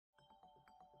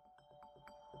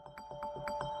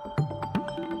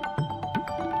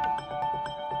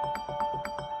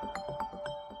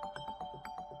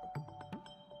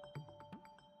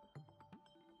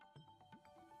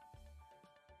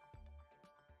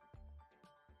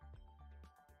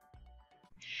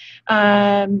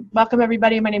Welcome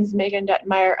everybody. My name is Megan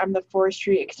Detmeyer. I'm the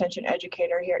forestry extension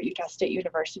educator here at Utah State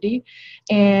University,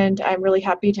 and I'm really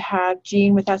happy to have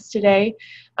Gene with us today.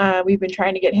 We've been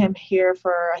trying to get him here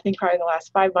for I think probably the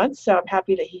last 5 months, so I'm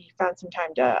happy that he found some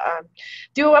time to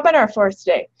do a webinar for us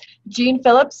today. Gene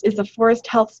Phillips is the forest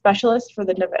health specialist for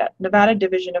the Nevada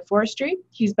Division of Forestry.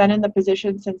 He's been in the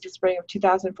position since the spring of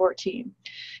 2014.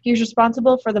 He's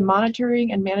responsible for the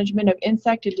monitoring and management of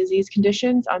insect and disease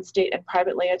conditions on state and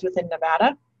private lands within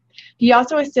Nevada. He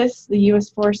also assists the U.S.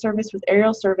 Forest Service with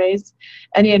aerial surveys,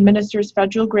 and he administers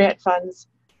federal grant funds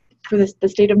for the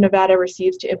state of Nevada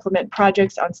receives to implement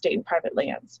projects on state and private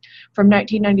lands. From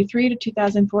 1993 to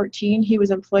 2014, he was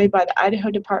employed by the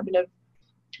Idaho Department of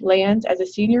Lands as a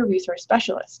senior resource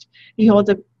specialist. He holds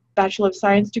a Bachelor of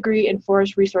Science degree in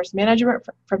Forest Resource Management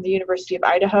from the University of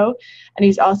Idaho, and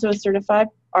he's also a certified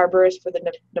arborist for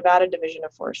the Nevada Division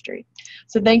of Forestry.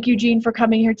 So thank you, Gene, for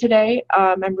coming here today.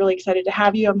 I'm really excited to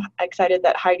have you. I'm excited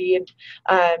that Heidi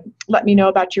let me know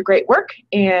about your great work,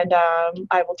 and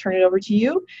I will turn it over to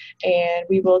you, and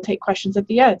we will take questions at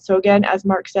the end. So again, as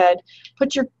Mark said,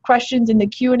 put your questions in the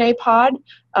Q&A pod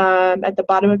at the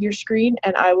bottom of your screen,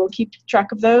 and I will keep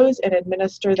track of those and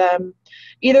administer them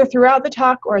either throughout the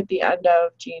talk or at the end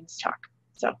of Gene's talk.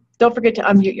 So don't forget to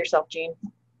unmute yourself, Gene.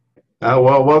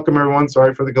 Well, welcome everyone.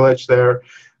 Sorry for the glitch there.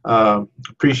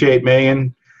 Appreciate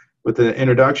Megan with the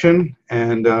introduction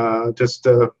and just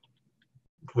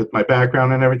with my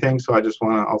background and everything. So I just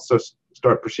want to also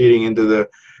start proceeding into the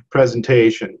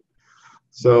presentation.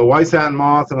 So White Satin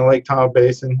Moth in the Lake Tahoe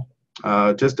Basin,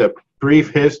 just a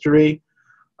brief history.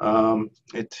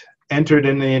 It entered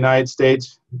in the United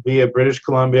States via British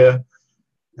Columbia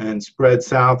and spread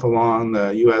south along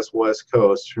the U.S. West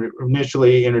Coast.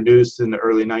 Initially introduced in the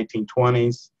early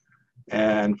 1920s,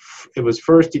 and it was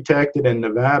first detected in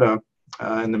Nevada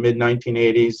in the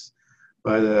mid-1980s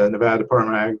by the Nevada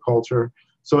Department of Agriculture.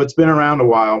 So it's been around a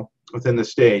while within the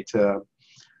state,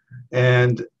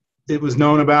 and it was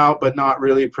known about, but not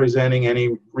really presenting any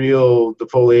real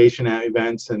defoliation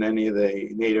events in any of the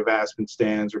native aspen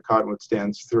stands or cottonwood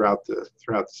stands throughout the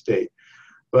state.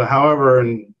 But however,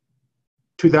 in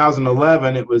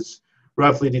 2011, it was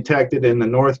roughly detected in the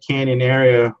North Canyon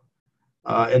area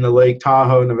in the Lake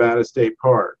Tahoe, Nevada State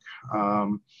Park,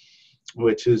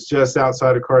 which is just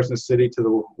outside of Carson City to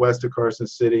the west of Carson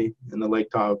City in the Lake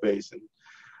Tahoe Basin.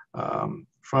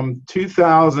 From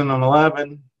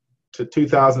 2011 to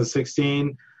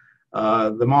 2016,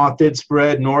 the moth did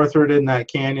spread northward in that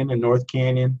canyon, in North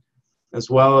Canyon,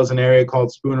 as well as an area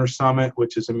called Spooner Summit,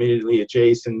 which is immediately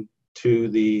adjacent to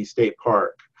the state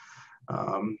park.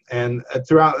 And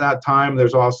throughout that time,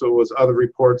 there's also was other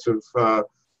reports of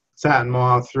satin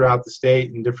moth throughout the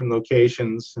state in different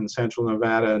locations in central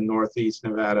Nevada and northeast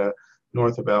Nevada,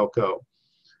 north of Elko.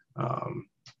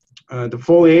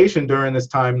 Defoliation during this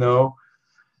time, though,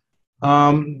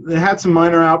 they had some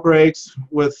minor outbreaks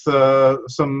with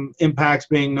some impacts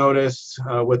being noticed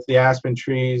with the aspen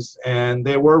trees, and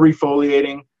they were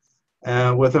refoliating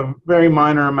with a very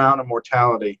minor amount of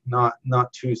mortality, not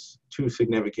too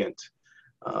significant.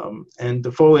 And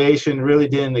defoliation really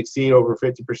didn't exceed over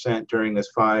 50% during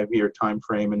this 5-year time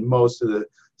frame in most of the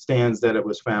stands that it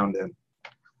was found in.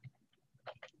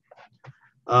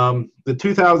 The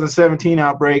 2017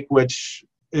 outbreak, which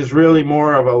is really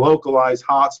more of a localized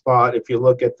hotspot if you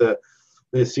look at the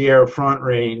Sierra Front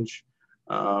Range,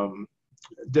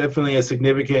 definitely a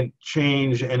significant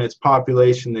change in its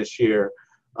population this year.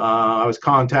 I was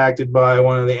contacted by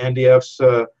one of the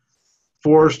NDF's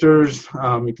foresters,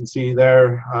 you can see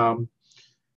there,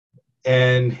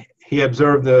 and he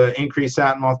observed the increased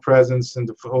satin moth presence and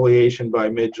defoliation by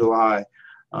mid-July.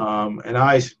 And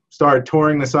I started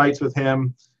touring the sites with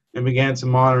him and began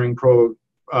some monitoring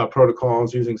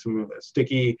protocols using some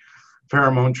sticky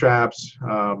pheromone traps,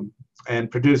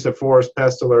 and produced a forest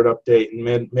pest alert update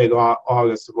in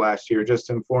mid-August of last year, just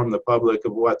to inform the public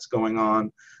of what's going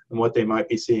on and what they might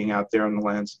be seeing out there in the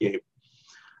landscape.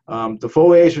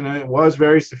 Defoliation was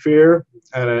very severe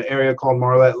at an area called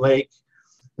Marlette Lake.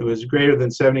 It was greater than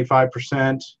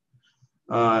 75%.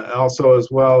 Also, as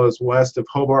well as west of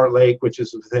Hobart Lake, which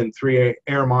is within 3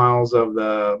 air miles of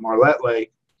the Marlette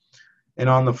Lake, and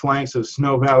on the flanks of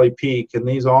Snow Valley Peak. And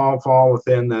these all fall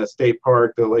within the state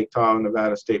park, the Lake Tahoe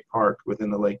Nevada State Park within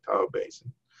the Lake Tahoe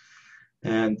Basin.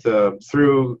 And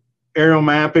through aerial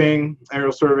mapping,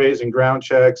 aerial surveys, and ground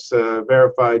checks,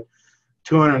 verified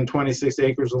 226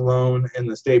 acres alone in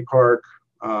the state park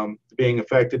being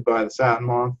affected by the satin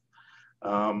moth.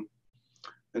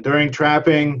 And during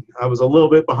trapping, I was a little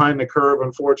bit behind the curve,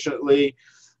 unfortunately,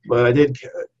 but I did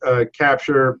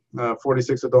capture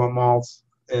 46 adult moths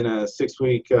in a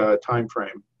 6-week time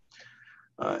frame.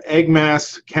 Egg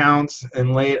mass counts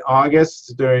in late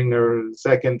August during their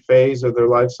second phase of their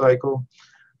life cycle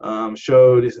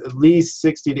showed at least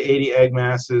 60 to 80 egg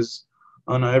masses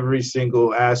on every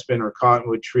single aspen or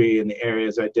cottonwood tree in the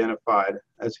areas identified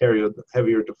as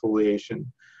heavier defoliation,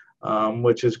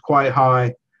 which is quite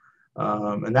high.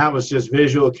 And that was just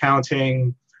visual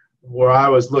counting, where I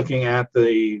was looking at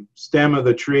the stem of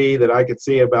the tree that I could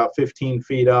see about 15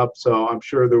 feet up. So I'm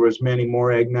sure there was many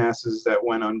more egg masses that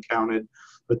went uncounted,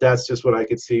 but that's just what I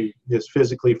could see just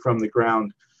physically from the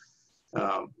ground.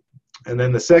 And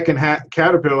then the second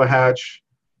caterpillar hatch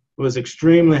was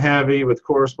extremely heavy with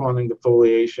corresponding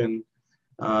defoliation.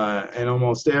 And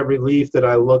almost every leaf that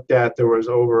I looked at, there was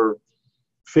over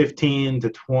 15 to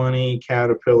 20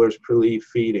 caterpillars per leaf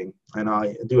feeding. And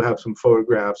I do have some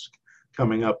photographs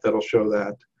coming up that'll show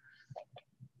that.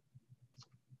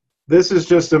 This is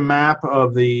just a map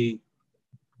of the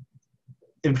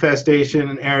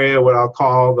infestation area, what I'll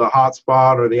call the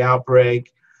hotspot or the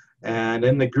outbreak. And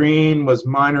in the green was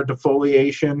minor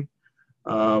defoliation,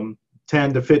 10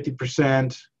 to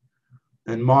 50%,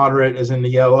 and moderate is in the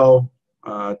yellow,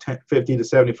 50 to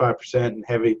 75%, and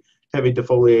heavy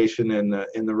defoliation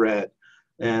in the red.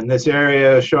 And this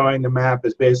area showing the map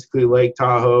is basically Lake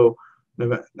Tahoe,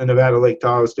 the Nevada Lake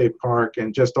Tahoe State Park,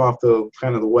 and just off the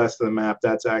kind of the west of the map,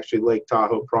 that's actually Lake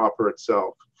Tahoe proper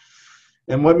itself.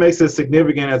 And what makes this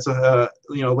significant, it's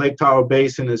Lake Tahoe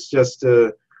Basin is just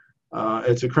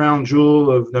it's a crown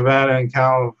jewel of Nevada and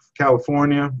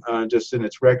California, just in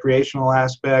its recreational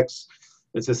aspects,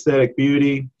 its aesthetic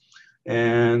beauty,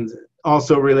 and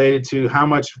also related to how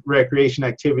much recreation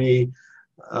activity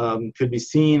could be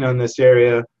seen on this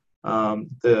area.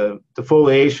 The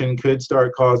defoliation could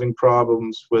start causing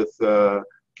problems with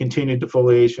continued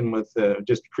defoliation, with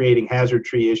just creating hazard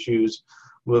tree issues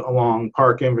along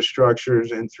park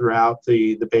infrastructures and throughout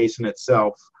the basin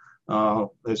itself.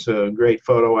 There's a great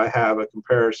photo I have, a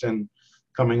comparison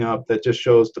coming up that just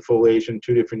shows defoliation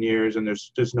 2 different years, and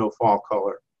there's just no fall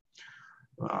color.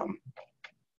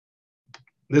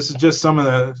 This is just some of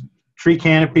the tree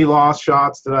canopy loss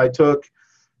shots that I took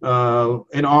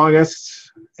in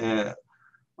August.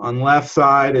 On left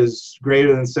side is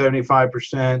greater than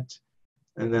 75%,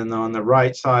 and then on the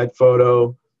right side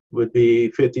photo would be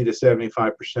 50 to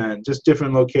 75%. Just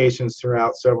different locations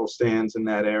throughout several stands in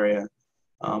that area,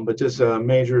 but just a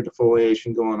major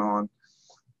defoliation going on.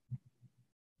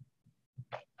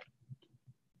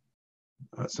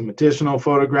 Some additional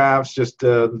photographs, just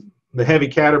the heavy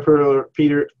caterpillar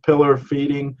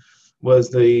feeding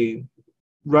was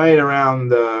right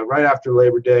after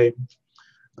Labor Day,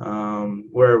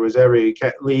 where it was every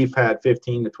leaf had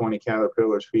 15 to 20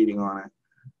 caterpillars feeding on it.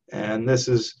 And this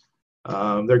is,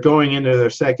 they're going into their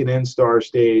second instar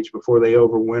stage before they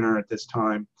overwinter at this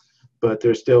time, but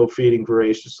they're still feeding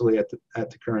voraciously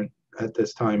at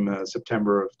this time,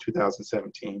 September of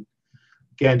 2017.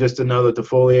 Again, just another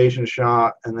defoliation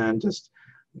shot, and then just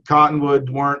cottonwood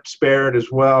weren't spared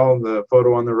as well. The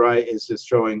photo on the right is just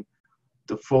showing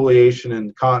defoliation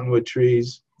in cottonwood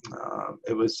trees.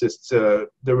 It was just,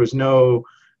 there was no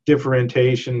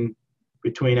differentiation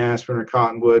between aspen or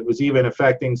cottonwood. It was even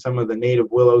affecting some of the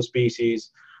native willow species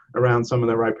around some of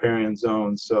the riparian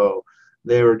zones. So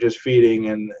they were just feeding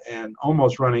and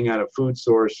almost running out of food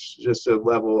source, just a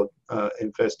level of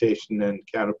infestation and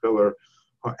caterpillar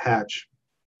hatch.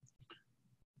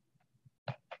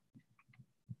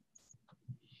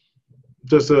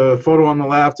 Just a photo on the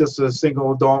left, just a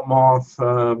single adult moth.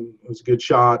 It was a good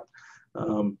shot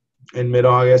in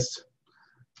mid-August.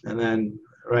 And then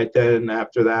right then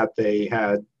after that, they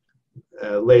had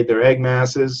laid their egg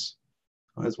masses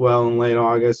as well in late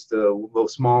August, a little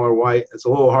smaller white. It's a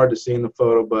little hard to see in the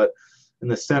photo, but in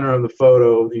the center of the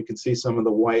photo, you can see some of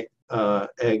the white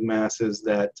egg masses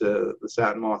that the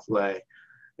satin moth lay.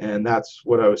 And that's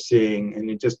what I was seeing.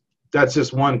 And that's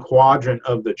just one quadrant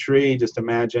of the tree. Just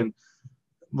imagine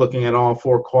looking at all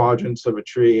 4 quadrants of a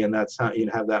tree, and that's how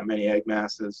you'd have that many egg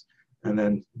masses, and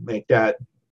then make that,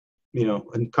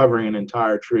 and covering an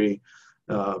entire tree,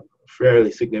 fairly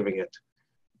significant.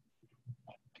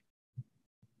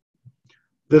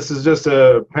 This is just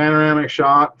a panoramic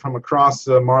shot from across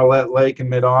the Marlette Lake in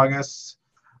mid-August.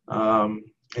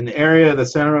 In the area, the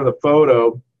center of the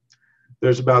photo,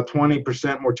 there's about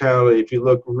 20% mortality. If you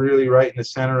look really right in the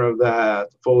center of that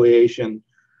foliation,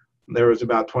 there was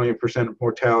about 20%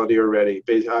 mortality already.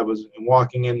 Basically, I was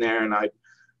walking in there, and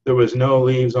there was no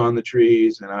leaves on the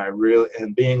trees,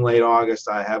 and being late August,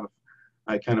 I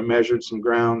kind of measured some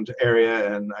ground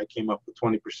area, and I came up with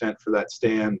 20% for that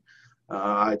stand.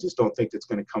 I just don't think it's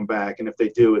going to come back, and if they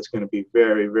do, it's going to be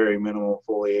very, very minimal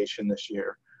foliation this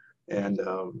year. And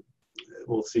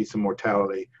we'll see some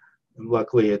mortality. And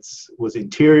luckily, it was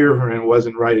interior and it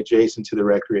wasn't right adjacent to the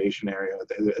recreation area.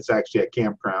 It's actually a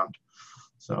campground.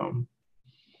 So,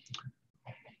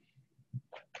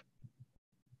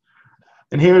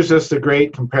 and here's just a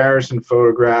great comparison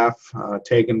photograph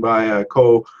taken by a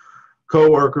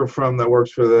co-worker that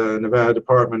works for the Nevada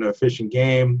Department of Fish and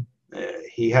Game.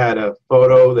 He had a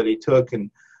photo that he took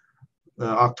in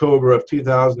October of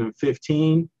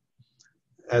 2015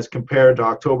 as compared to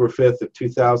October 5th of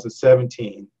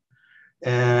 2017.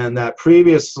 And that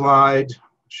previous slide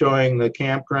showing the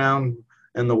campground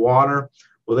and the water,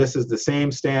 well, this is the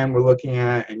same stand we're looking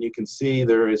at, and you can see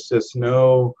there is just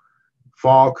no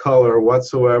fall color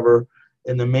whatsoever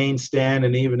in the main stand,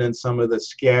 and even in some of the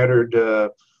scattered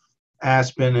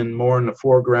aspen and more in the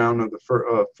foreground of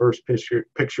the first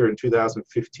picture in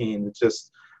 2015. It's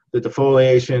just the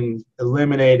defoliation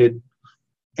eliminated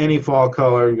any fall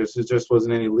color because there just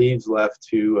wasn't any leaves left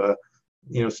to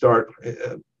start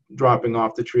dropping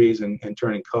off the trees and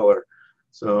turning color.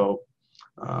 So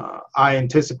I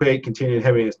anticipate continued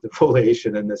heavy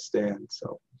defoliation in this stand.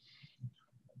 So,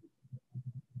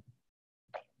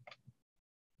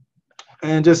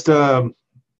 and just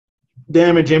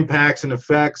damage impacts and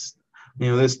effects.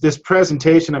 This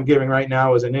presentation I'm giving right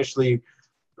now was initially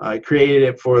I created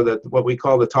it for what we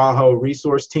call the Tahoe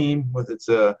Resource Team, with its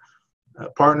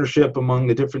partnership among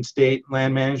the different state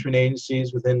land management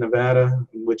agencies within Nevada,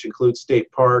 which includes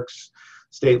state parks,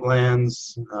 state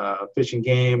lands, fish and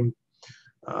game,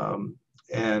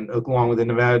 and along with the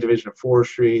Nevada Division of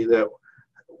Forestry that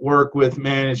work with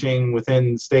managing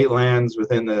within state lands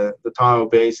within the Tahoe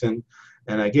Basin.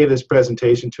 And I gave this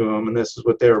presentation to them, and this is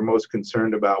what they were most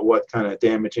concerned about: what kind of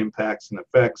damage impacts and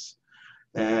effects.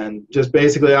 And just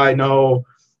basically, I know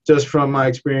just from my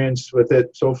experience with it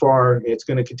so far, it's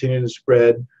going to continue to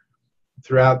spread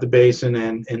throughout the basin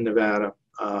and in Nevada,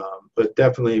 but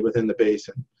definitely within the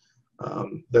basin.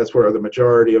 That's where the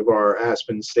majority of our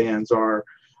aspen stands are,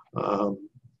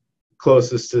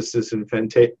 closest to this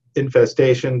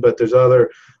infestation, but there's other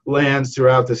lands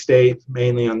throughout the state,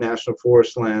 mainly on national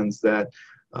forest lands, that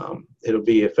it'll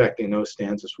be affecting those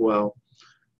stands as well.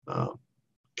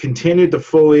 Continued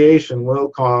defoliation will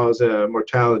cause a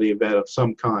mortality event of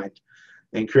some kind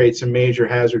and create some major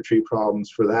hazard tree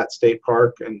problems for that state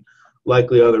park and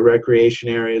likely other recreation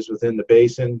areas within the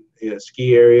basin,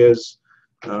 ski areas,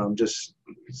 just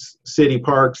city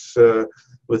parks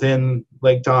within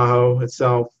Lake Tahoe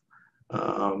itself.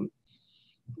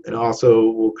 It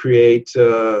also will create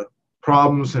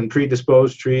problems and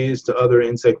predispose trees to other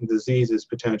insect and diseases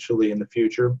potentially in the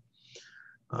future.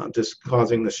 Just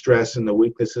causing the stress and the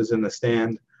weaknesses in the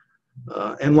stand,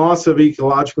 and loss of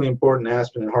ecologically important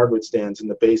aspen and hardwood stands in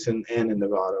the basin and in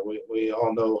Nevada. We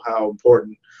all know how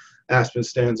important aspen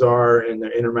stands are in the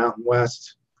Intermountain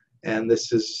West, and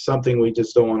this is something we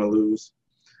just don't want to lose.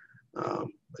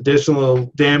 Additional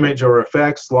damage or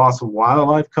effects: loss of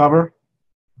wildlife cover,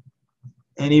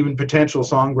 and even potential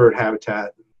songbird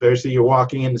habitat. Basically, you're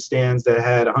walking into stands that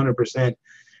had 100%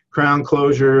 crown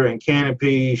closure and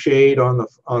canopy shade on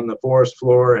the forest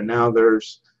floor, and now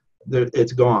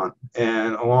it's gone.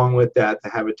 And along with that, the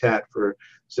habitat for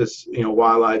just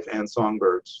wildlife and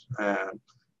songbirds,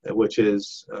 which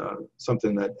is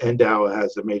something that NDOW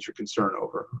has a major concern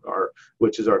over,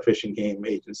 which is our fish and game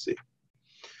agency.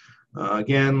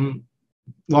 Again,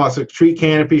 loss of tree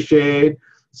canopy shade,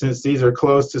 since these are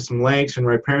close to some lakes and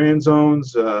riparian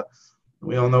zones.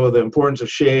 We all know the importance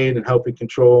of shade and helping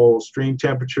control stream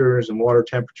temperatures and water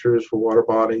temperatures for water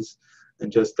bodies,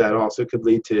 and just that also could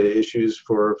lead to issues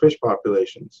for fish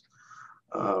populations.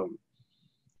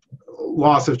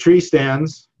 Loss of tree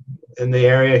stands in the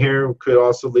area here could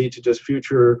also lead to just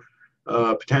future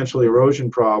potential erosion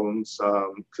problems,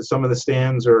 because some of the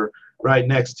stands are right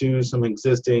next to some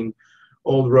existing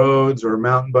old roads or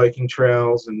mountain biking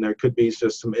trails, and there could be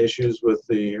just some issues with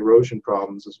the erosion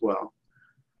problems as well.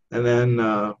 And then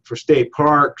for state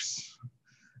parks,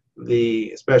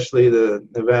 especially the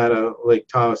Nevada Lake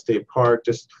Tahoe State Park,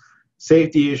 just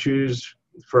safety issues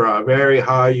for a very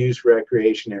high use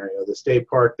recreation area. The state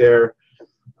park there,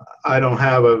 I don't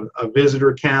have a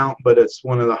visitor count, but it's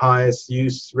one of the highest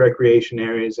use recreation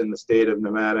areas in the state of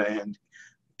Nevada and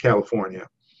California.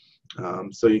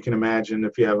 So you can imagine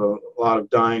if you have a lot of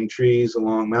dying trees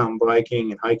along mountain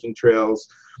biking and hiking trails,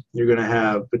 you're going to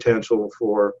have potential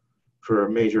for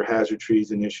major hazard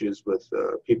trees and issues with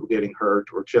people getting hurt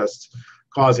or just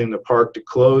causing the park to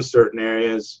close certain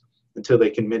areas until they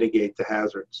can mitigate the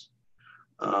hazards.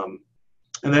 And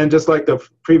then just like the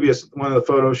previous one of the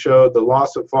photos showed, the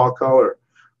loss of fall color,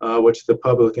 which the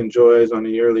public enjoys on a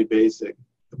yearly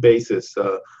basis.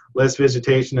 less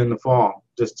vegetation in the fall,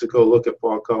 just to go look at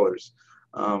fall colors.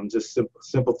 Just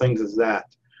simple things as that.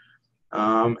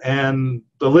 And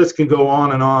the list can go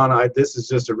on and on. This is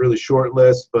just a really short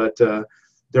list, but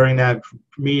during that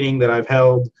meeting that I've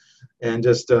held, and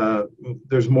just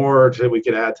there's more that we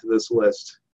could add to this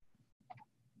list.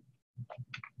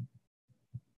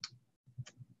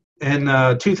 In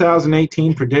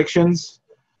 2018 predictions,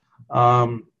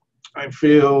 I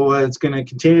feel it's going to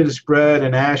continue to spread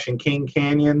in Ash and King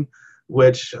Canyon,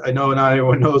 which I know not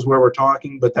everyone knows where we're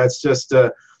talking, but that's just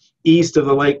east of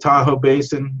the Lake Tahoe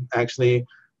Basin, actually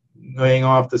going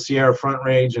off the Sierra Front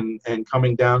Range and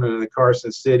coming down into the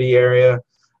Carson City area.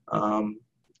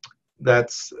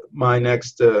 That's my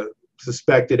next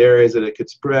suspected areas that it could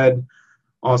spread.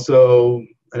 Also,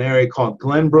 an area called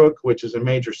Glenbrook, which is a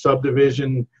major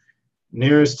subdivision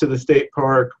nearest to the state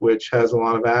park, which has a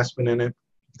lot of aspen in it,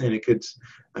 and it could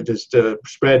just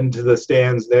spread into the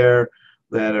stands there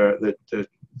that the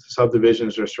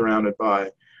subdivisions are surrounded by,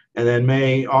 and then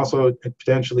may also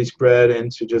potentially spread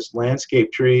into just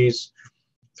landscape trees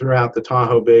throughout the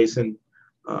Tahoe Basin,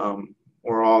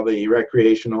 or all the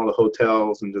recreation, all the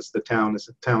hotels, and just the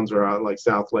towns are out like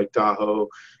South Lake Tahoe,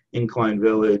 Incline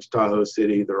Village, Tahoe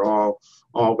City. They're all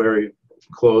very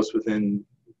close, within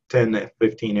 10 to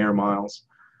 15 air miles.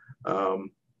 And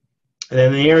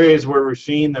then the areas where we're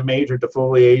seeing the major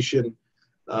defoliation,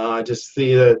 I just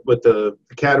see that with the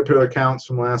caterpillar counts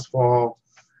from last fall,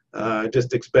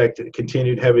 just expect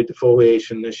continued heavy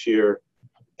defoliation this year,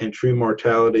 and true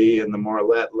mortality in the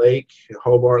Marlette Lake,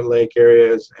 Hobart Lake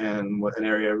areas, and an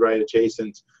area right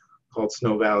adjacent called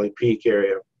Snow Valley Peak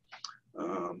area.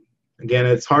 Again,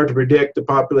 it's hard to predict the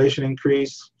population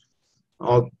increase,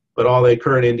 but all the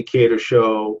current indicators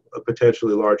show a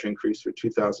potentially large increase for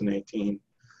 2018.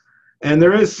 And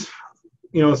there is,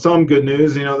 some good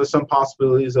news. There's some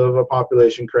possibilities of a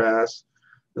population crash.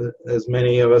 As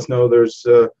many of us know, there's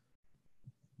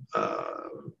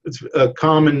it's a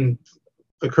common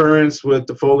occurrence with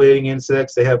defoliating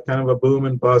insects. They have kind of a boom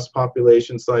and bust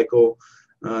population cycle.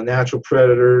 Natural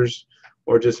predators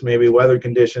or just maybe weather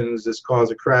conditions just cause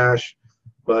a crash,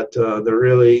 but there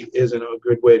really isn't a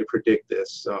good way to predict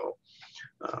this. So,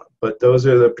 but those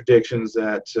are the predictions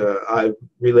that I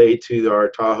relayed to our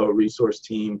Tahoe resource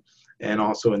team, and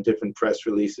also in different press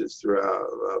releases throughout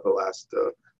the last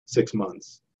 6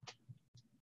 months.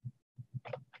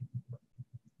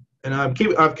 And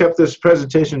I've kept this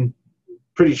presentation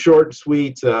pretty short and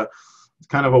sweet,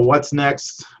 kind of a what's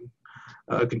next,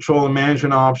 control and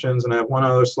management options, and I have one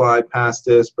other slide past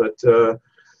this, but of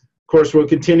course we'll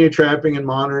continue trapping and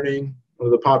monitoring of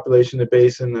the population in the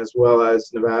basin, as well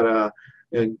as Nevada.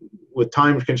 And with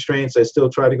time constraints, I still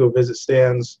try to go visit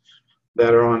stands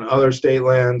that are on other state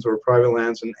lands or private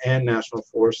lands and national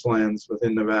forest lands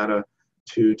within Nevada,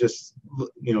 to just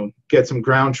get some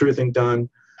ground truthing done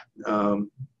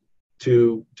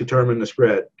to determine the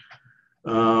spread.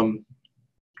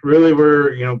 Really,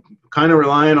 we're kind of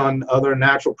relying on other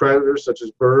natural predators such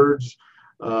as birds,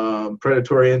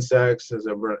 predatory insects, as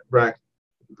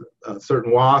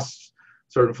certain wasps,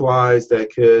 certain flies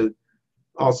that could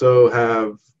also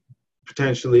have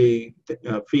potentially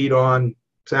feed on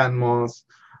satin moths.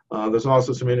 There's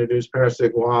also some introduced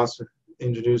parasitic wasps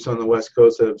introduced on the West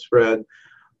Coast that have spread,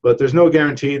 but there's no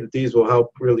guarantee that these will help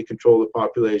really control the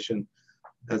population,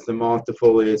 as the moth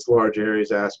defoliates large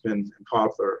areas, aspen and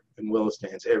poplar and willow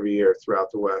stands every year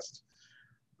throughout the West.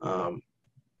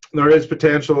 There is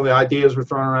potential. The ideas were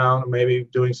thrown around, maybe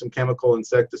doing some chemical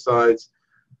insecticides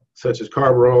such as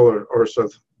carbaryl or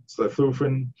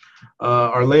sulfurfin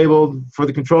are labeled for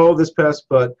the control of this pest,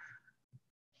 but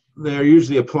they're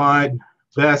usually applied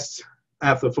best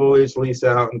after the foliage leaves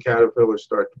out and caterpillars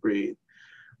start to breed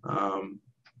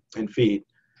and feed.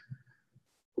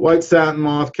 White satin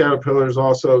moth caterpillars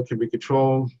also can be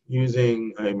controlled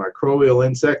using a microbial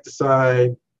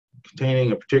insecticide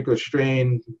containing a particular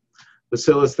strain,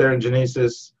 Bacillus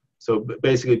thuringiensis. So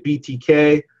basically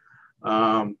BTK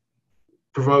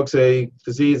provokes a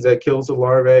disease that kills the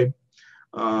larvae.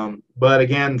 But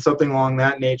again, something along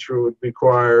that nature would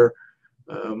require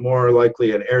more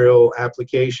likely an aerial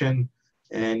application,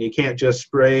 and you can't just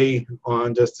spray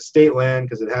on just the state land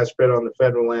because it has spread on the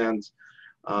federal lands.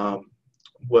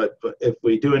 But if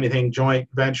we do anything joint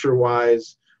venture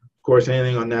wise, of course,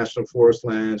 anything on national forest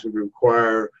lands would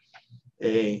require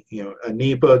a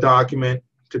NEPA document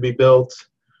to be built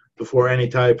before any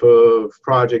type of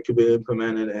project could be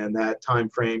implemented, and that time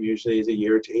frame usually is a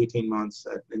year to 18 months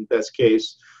in best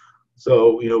case.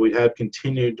 So we'd have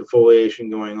continued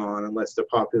defoliation going on unless the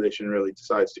population really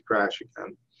decides to crash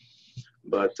again.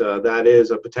 But that is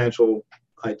a potential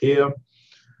idea.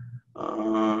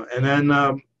 And then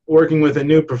working with a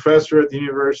new professor at the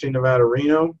University of Nevada,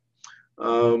 Reno.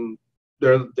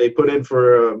 They put in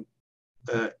for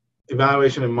a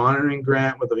evaluation and monitoring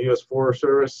grant with the U.S. Forest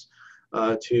Service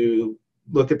to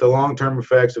look at the long-term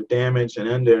effects of damage and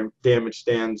end damage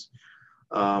stands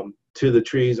to the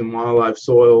trees and wildlife,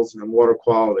 soils, and water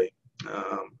quality.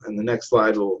 And the next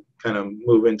slide will kind of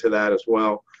move into that as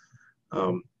well.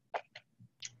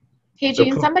 Hey,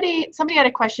 Gene, somebody had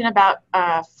a question about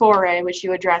foray, which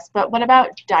you addressed, but what about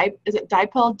is it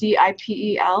dipel,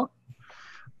 D-I-P-E-L?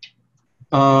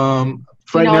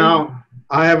 Right now,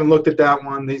 I haven't looked at that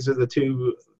one. These are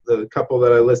the couple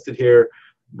that I listed here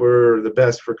were the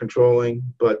best for controlling,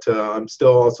 but I'm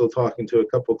still also talking to a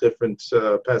couple different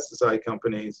pesticide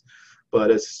companies, but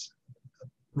it's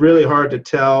really hard to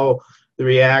tell the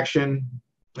reaction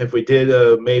if we did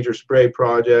a major spray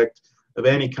project of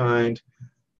any kind,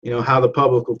 how the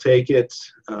public will take it.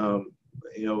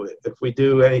 If we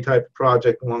do any type of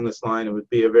project along this line, it would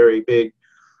be a very big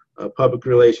public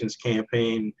relations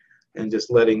campaign and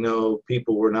just letting know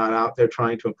people we're not out there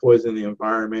trying to poison the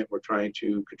environment. We're trying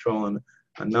to control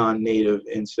a non-native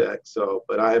insect. So,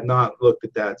 but I have not looked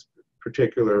at that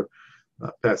particular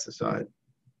pesticide.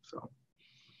 So,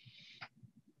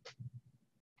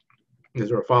 is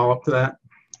there a follow-up to that?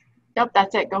 Nope,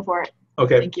 that's it. Go for it.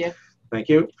 Okay. Thank you. Thank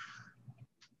you.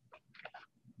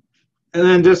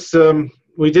 And then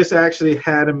we just actually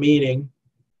had a meeting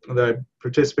that I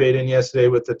participated in yesterday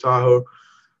with the Tahoe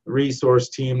resource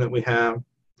team that we have.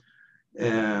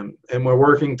 And we're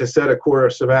working to set a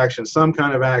course of action, some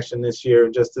kind of action this year.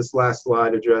 And just this last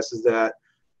slide addresses that.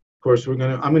 Of course, I'm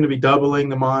going to be doubling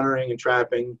the monitoring and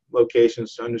trapping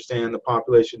locations to understand the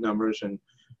population numbers and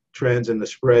trends and the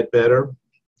spread better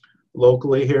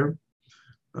locally here.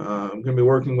 I'm going to be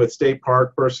working with state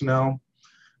park personnel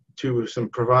to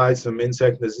provide some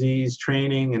insect disease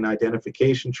training and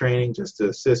identification training just to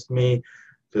assist me,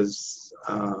 because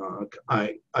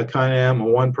I kind of am a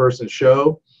one-person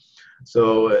show.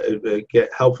 So it get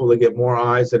helpful to get more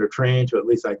eyes that are trained to at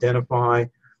least identify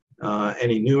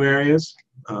any new areas,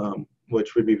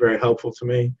 which would be very helpful to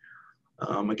me.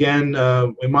 Again,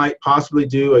 we might possibly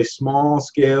do a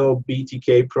small-scale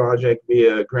BTK project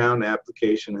via ground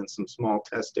application in some small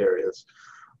test areas.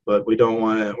 But we don't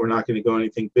want to, we're not going to go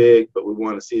anything big, but we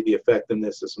want to see the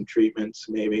effectiveness of some treatments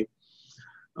maybe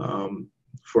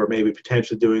for maybe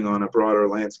potentially doing on a broader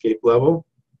landscape level.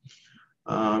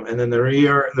 And then the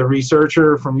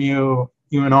researcher from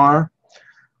UNR,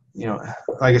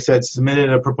 like I said,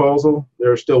 submitted a proposal.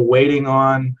 They're still waiting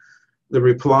on the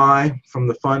reply from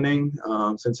the funding.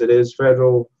 Since it is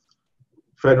federal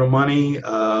money,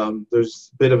 there's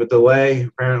a bit of a delay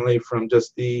apparently from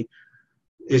just the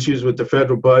issues with the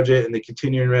federal budget and the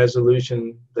continuing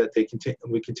resolution that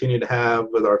we continue to have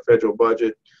with our federal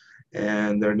budget,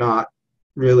 and they're not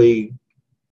really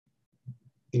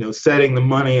setting the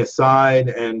money aside,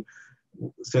 and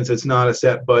since it's not a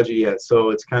set budget yet, so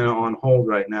it's kind of on hold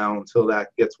right now until that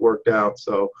gets worked out.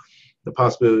 So the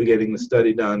possibility of getting the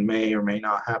study done may or may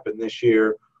not happen this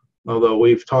year, although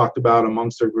we've talked about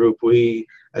amongst our group, we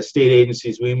as state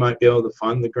agencies, we might be able to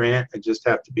fund the grant. It just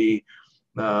have to be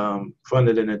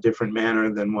funded in a different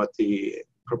manner than what the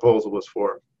proposal was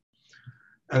for.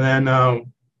 And then I'll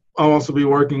also be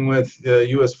working with the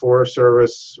U.S. Forest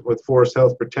Service with forest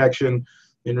health protection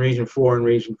in Region 4 and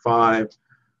Region 5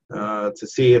 to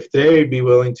see if they'd be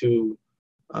willing to,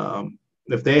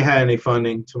 if they had any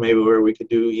funding to maybe where we could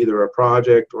do either a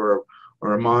project or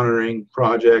a monitoring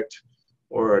project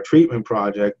or a treatment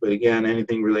project. But again,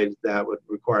 anything related to that would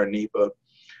require NEPA.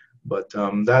 But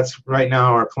that's right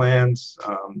now our plans.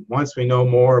 Once we know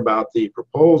more about the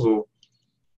proposal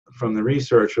from the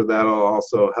researcher, that'll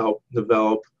also help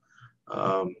develop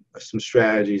some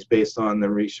strategies based on the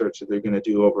research that they're going to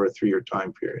do over a 3-year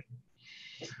time period.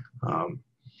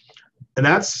 And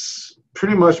that's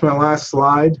pretty much my last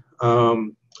slide.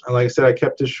 Like I said, I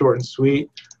kept this short and sweet.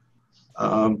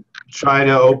 Try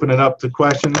to open it up to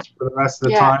questions for the rest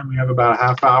of the time. We have about a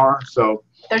half hour. So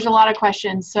there's a lot of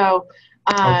questions. So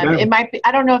it might be,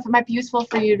 I don't know if it might be useful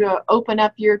for you to open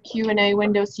up your Q&A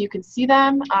window so you can see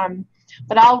them.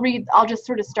 But I'll just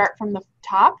sort of start from the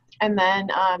top, and then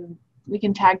we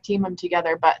can tag team them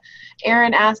together. But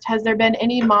Aaron asked, has there been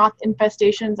any moth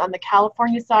infestations on the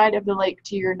California side of the lake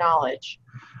to your knowledge?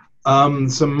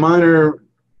 Some minor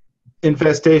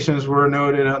infestations were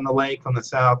noted on the lake on the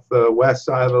southwest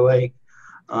side of the lake.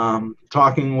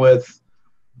 Talking with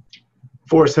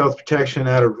Forest Health Protection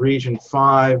out of Region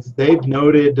 5, they've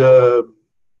noted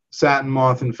satin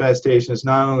moth infestations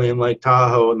not only in Lake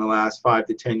Tahoe in the last 5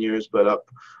 to 10 years, but up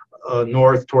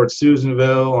north towards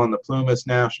Susanville on the Plumas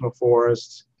National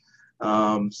Forest.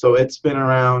 So it's been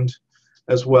around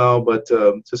as well, but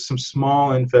just some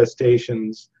small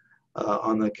infestations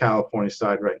on the California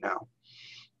side right now.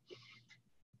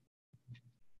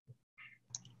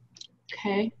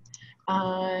 Okay.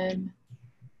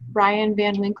 Brian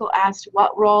Van Winkle asked,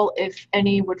 what role, if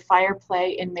any, would fire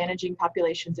play in managing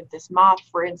populations of this moth?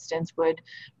 For instance, would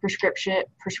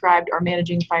prescribed or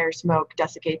managing fire smoke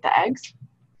desiccate the eggs?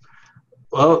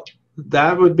 Well,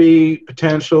 that would be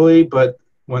potentially, but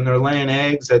when they're laying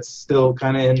eggs, that's still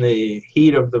kind of in the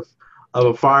heat of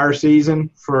a fire season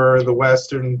for the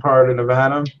western part of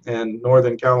Nevada and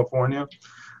northern California.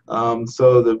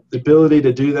 So the ability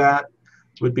to do that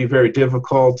would be very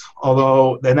difficult,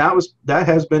 although, and that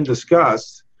has been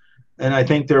discussed, and I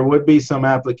think there would be some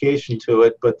application to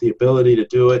it, but the ability to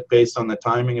do it based on the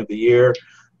timing of the year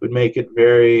would make it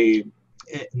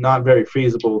not very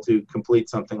feasible to complete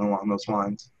something along those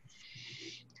lines.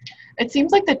 It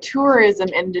seems like the tourism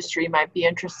industry might be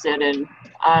interested in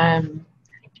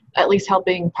at least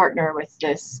helping partner with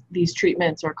these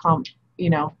treatments, or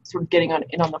sort of getting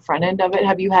in on the front end of it.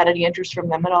 Have you had any interest from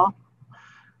them at all?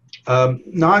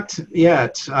 Not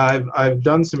yet. I've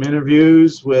done some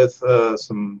interviews with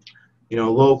some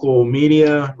local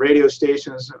media, radio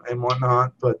stations and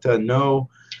whatnot, but no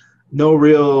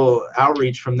real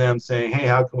outreach from them saying, hey,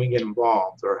 how can we get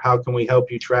involved, or how can we help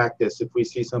you track this if we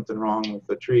see something wrong with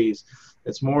the trees.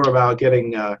 It's more about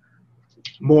getting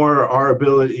more our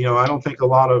ability. I don't think a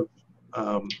lot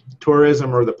of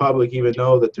tourism or the public even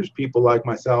know that there's people like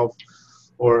myself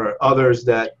or others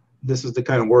that this is the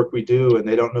kind of work we do, and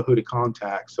they don't know who to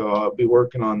contact. So I'll be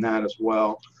working on that as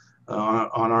well.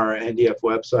 On our NDF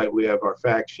website, we have our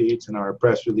fact sheets and our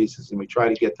press releases, and we try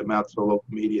to get them out to the local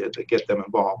media to get them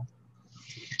involved.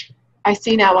 I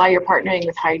see now why you're partnering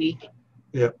with Heidi.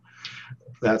 Yep.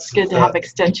 That's good to have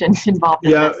extensions involved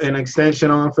in this. An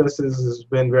extension office has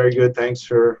been very good. Thanks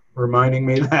for reminding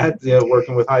me that.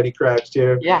 Working with Heidi Kratz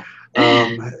here. Yeah.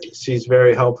 She's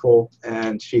very helpful,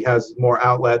 and she has more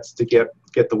outlets to get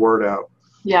the word out.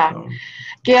 Yeah.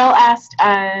 Gail asked,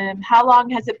 how long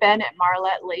has it been at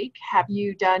Marlette Lake? Have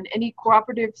you done any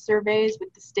cooperative surveys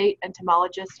with the state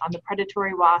entomologist on the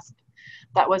predatory wasp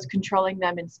that was controlling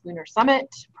them in Spooner Summit?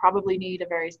 Probably need a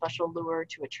very special lure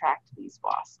to attract these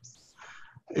wasps.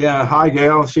 Yeah, hi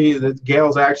Gail.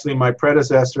 Gail's actually my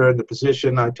predecessor in the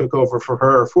position. I took over for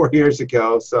her 4 years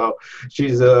ago, so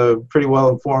she's pretty well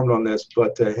informed on this.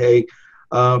 But hey,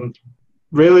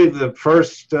 really the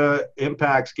first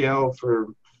impacts, Gail, for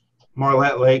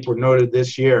Marlette Lake were noted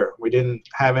this year. We didn't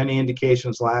have any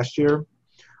indications last year,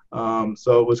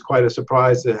 so it was quite a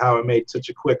surprise at how it made such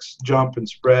a quick jump and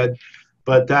spread.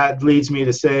 But that leads me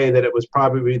to say that it was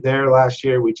probably there last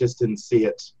year. We just didn't see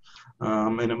it,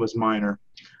 and it was minor.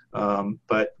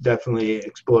 But definitely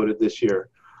exploded this year.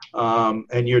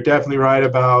 And you're definitely right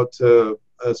about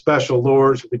special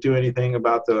lures. If we do anything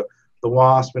about the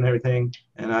wasp and everything,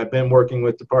 and I've been working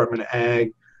with Department of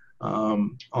Ag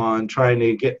on trying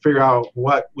to figure out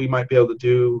what we might be able to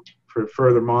do for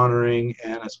further monitoring,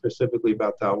 and specifically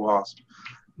about that wasp.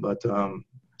 But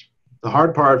the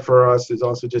hard part for us is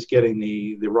also just getting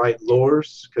the right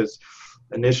lures, because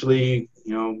initially,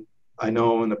 I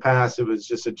know in the past it was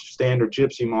just a standard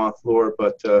gypsy moth lure,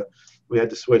 but we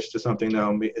had to switch to something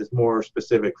that is more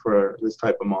specific for this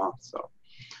type of moth. So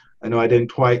I know I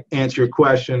didn't quite answer your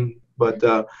question, but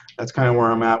that's kind of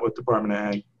where I'm at with Department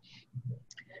of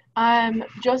Ag.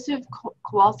 Joseph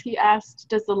Kowalski asked,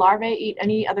 does the larvae eat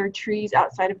any other trees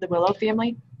outside of the willow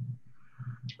family?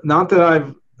 Not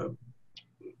that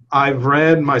I've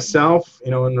read myself,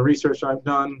 in the research I've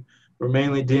done. We're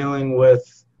mainly dealing with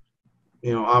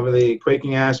obviously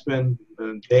quaking aspen,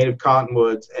 native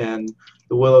cottonwoods, and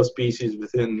the willow species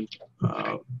within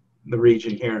the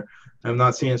region here. I'm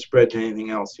not seeing it spread to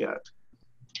anything else yet.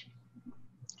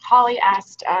 Holly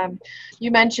asked,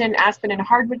 you mentioned aspen and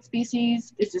hardwood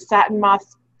species. Is the satin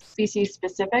moth species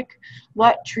specific?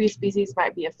 What tree species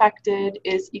might be affected?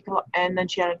 And then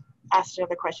she asked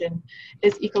another question.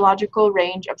 Is ecological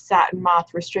range of satin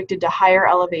moth restricted to higher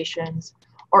elevations,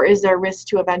 or is there risk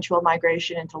to eventual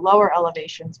migration into lower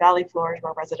elevations, valley floors,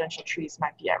 where residential trees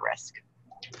might be at risk?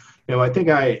 I think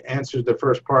I answered the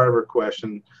first part of her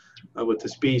question with the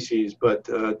species, but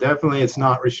definitely it's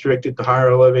not restricted to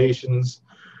higher elevations.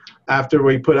 After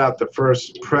we put out the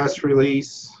first press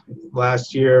release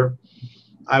last year,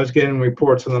 I was getting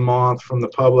reports of the moth from the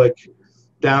public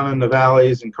down in the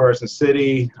valleys in Carson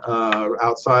City,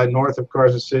 outside north of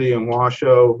Carson City in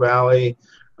Washoe Valley,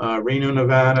 Reno,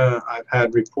 Nevada. I've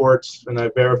had reports, and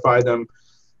I've verified them,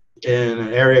 in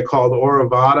an area called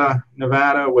Orovada,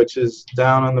 Nevada, which is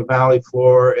down on the valley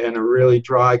floor in a really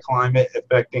dry climate,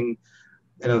 affecting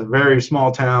in a very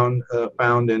small town,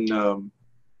 found in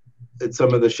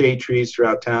some of the shade trees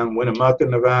throughout town. Winnemucca,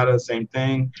 Nevada, same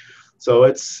thing. So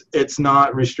it's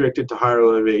not restricted to higher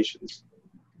elevations.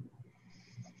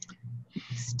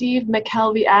 Steve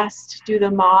McKelvey asked, do the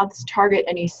moths target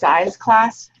any size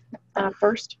class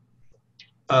first?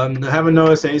 I haven't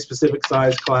noticed any specific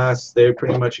size class. They're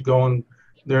pretty much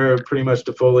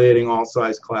defoliating all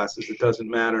size classes. It doesn't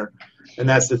matter. And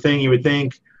that's the thing. You would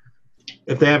think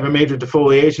if they have a major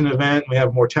defoliation event, we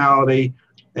have mortality,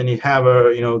 and you have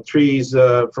trees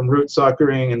from root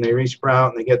suckering and they resprout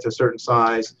and they get to a certain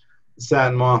size, the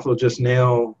satin moth will just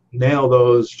nail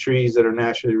those trees that are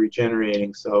naturally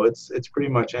regenerating. So it's pretty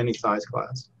much any size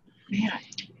class. Man.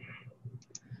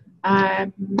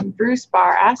 Bruce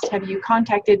Barr asked, have you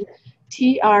contacted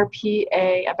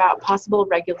TRPA about possible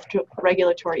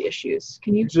regulatory issues?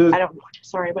 Can you,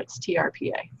 what's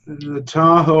TRPA? The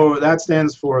Tahoe, that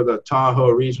stands for the Tahoe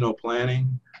Regional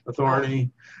Planning Authority.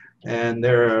 And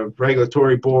they're a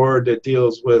regulatory board that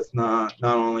deals with not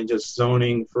only just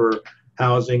zoning for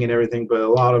housing and everything, but a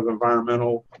lot of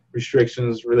environmental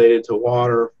restrictions related to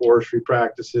water, forestry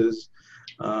practices,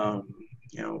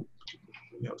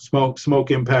 smoke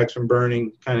impacts from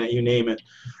burning, kind of you name it.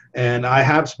 And I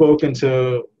have spoken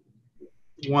to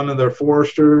one of their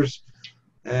foresters,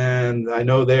 and I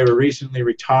know they were recently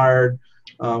retired,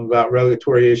 about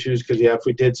regulatory issues, because if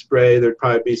we did spray, there'd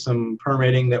probably be some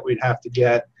permitting that we'd have to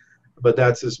get. But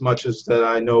that's as much as that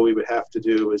I know we would have to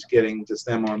do, is getting just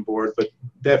them on board, but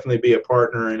definitely be a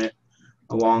partner in it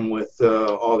along with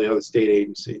all the other state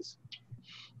agencies.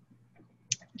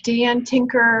 Dan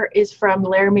Tinker is from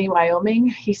Laramie, Wyoming.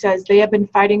 He says they have been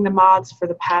fighting the moths for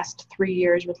the past 3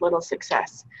 years with little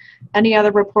success. Any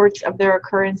other reports of their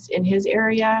occurrence in his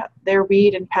area? Their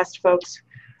weed and pest folks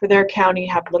for their county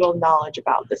have little knowledge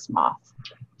about this moth.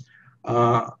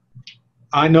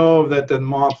 I know that the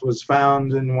moth was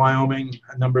found in Wyoming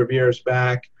a number of years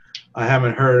back. I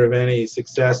haven't heard of any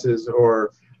successes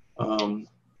or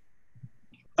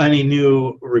any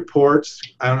new reports.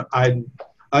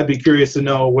 I'd be curious to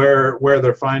know where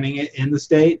they're finding it in the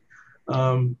state,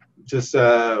 just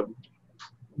for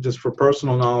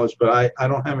personal knowledge. But I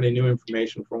don't have any new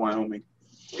information for Wyoming.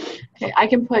 Okay, I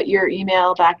can put your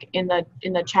email back in the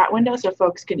chat window so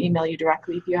folks can email you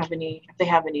directly if they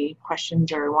have any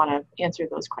questions or want to answer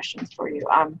those questions for you.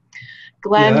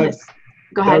 Glenn,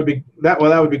 go ahead. That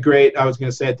would be great. I was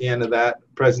going to say at the end of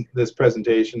this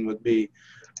presentation would be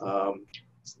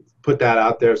put that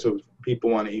out there, so if people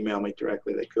want to email me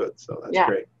directly, they could. So that's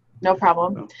great. No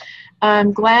problem.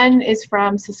 Glenn is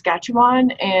from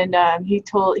Saskatchewan, and he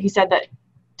said that,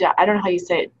 I don't know how you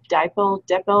say it,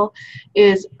 dipel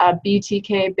is a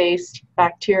BTK-based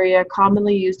bacteria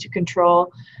commonly used to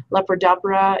control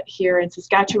Lepidoptera here in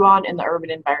Saskatchewan in the urban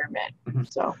environment. Mm-hmm.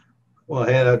 So, well,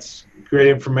 hey, that's great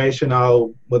information.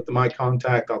 With my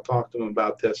contact, I'll talk to them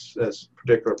about this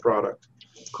particular product.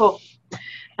 Cool.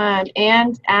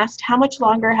 And asked, how much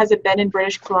longer has it been in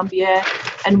British Columbia,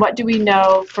 and what do we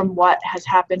know from what has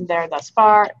happened there thus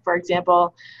far? For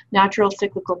example, natural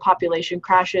cyclical population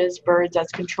crashes, birds as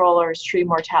controllers, tree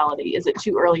mortality. Is it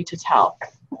too early to tell?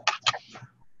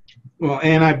 Well,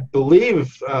 and I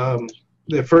believe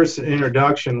the first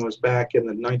introduction was back in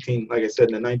the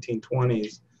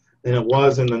 1920s, and it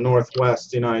was in the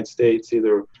Northwest United States,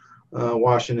 either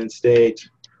Washington State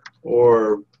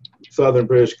or Southern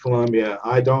British Columbia.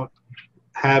 I don't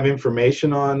have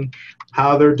information on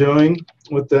how they're doing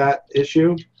with that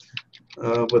issue,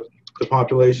 with the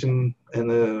population and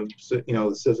the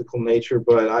cyclical nature.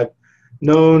 But I've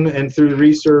known, and through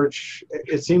research,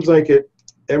 it seems like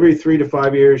every 3 to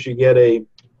 5 years you get a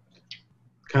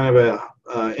kind of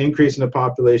a increase in the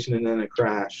population and then a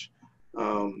crash.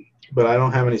 But I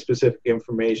don't have any specific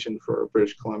information for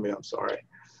British Columbia. I'm sorry.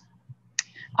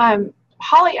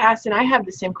 Holly asked, and I have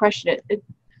the same question.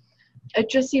 It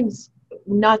just seems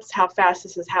nuts how fast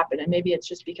this has happened, and maybe it's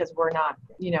just because we're not,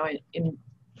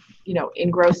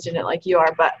 engrossed in it like you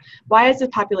are. But why has the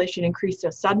population increased so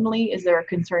suddenly? Is there a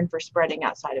concern for spreading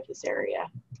outside of this area?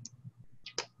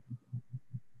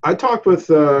 I talked with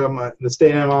the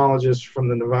state entomologist from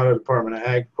the Nevada Department of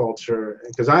Agriculture,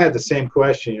 because I had the same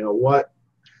question. What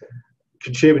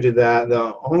contributed to that?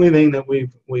 The only thing that we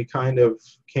kind of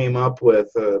came up with,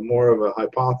 more of a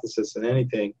hypothesis than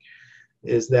anything,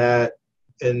 is that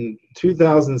in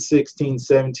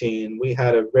 2016-17 we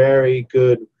had a very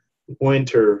good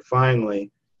winter finally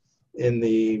in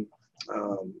the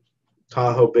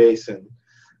Tahoe Basin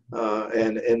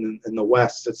and in the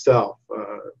West itself.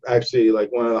 Actually,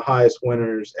 like one of the highest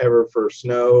winters ever for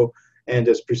snow and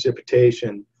just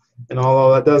precipitation. And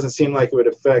although that doesn't seem like it would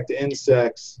affect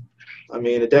insects, I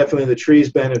mean, definitely the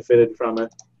trees benefited from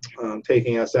it,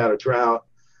 taking us out of drought.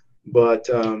 But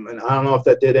and I don't know if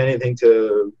that did anything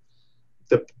to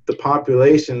the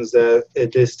populations, that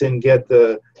it just didn't get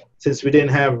since we didn't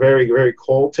have very, very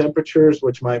cold temperatures,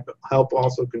 which might help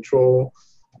also control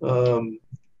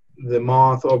the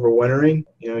moth overwintering.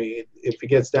 If it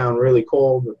gets down really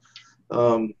cold,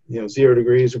 0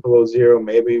 degrees or below zero,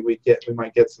 maybe we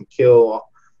might get some kill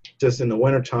just in the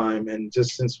wintertime. And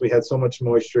just since we had so much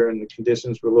moisture and the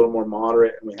conditions were a little more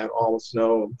moderate and we had all the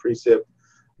snow and precip,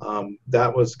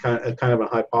 that was kind of a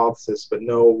hypothesis, but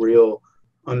no real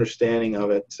understanding of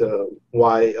it,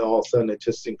 why all of a sudden it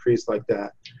just increased like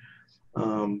that.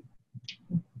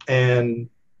 And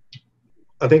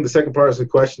I think the second part of the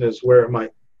question is where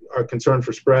our concern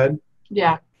for spread.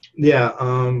 Yeah.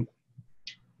 Yeah.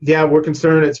 Yeah, we're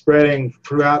concerned it's spreading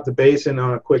throughout the basin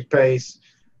on a quick pace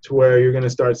to where you're going to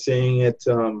start seeing it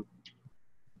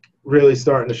really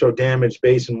starting to show damage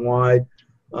basin-wide.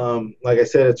 Like I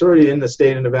said, it's already in the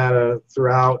state of Nevada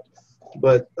throughout,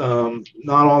 but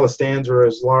not all the stands are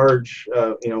as large,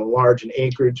 large in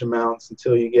acreage amounts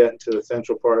until you get into the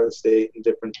central part of the state and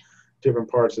different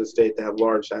parts of the state that have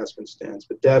large aspen stands.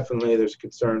 But definitely there's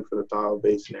concern for the Tahoe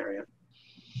Basin area.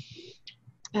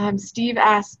 Steve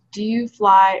asked, do you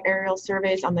fly aerial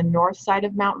surveys on the north side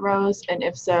of Mount Rose? And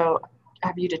if so,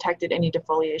 have you detected any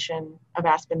defoliation of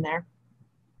aspen there?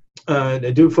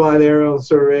 They do fly the aerial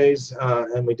surveys,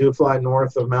 and we do fly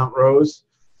north of Mount Rose.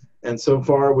 And so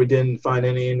far, we didn't find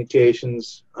any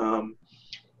indications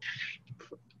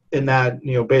in that,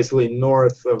 basically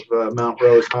north of Mount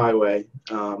Rose Highway,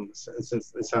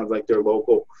 since it sounds like they're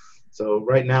local. So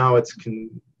right now, it's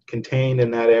contained in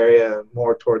that area,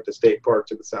 more toward the state park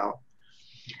to the south.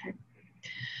 Okay.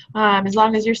 As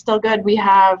long as you're still good, we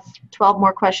have 12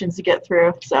 more questions to get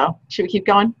through. So should we keep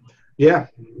going? Yeah.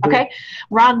 Okay.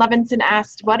 Ron Levinson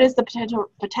asked, what is the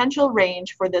potential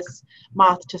range for this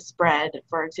moth to spread?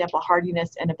 For example,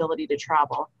 hardiness and ability to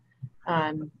travel.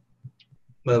 Well,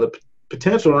 the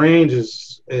potential range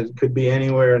it could be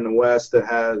anywhere in the west that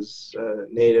has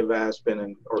native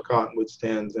aspen or cottonwood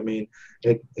stands. I mean,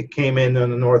 it came in the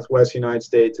northwest United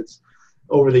States.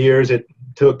 Over the years, it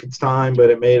took its time, but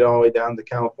it made it all the way down the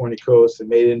California coast. It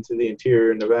made it into the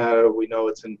interior of Nevada. We know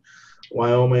it's in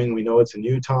Wyoming. We know it's in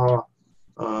Utah.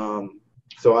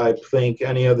 So I think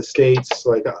any of the states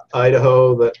like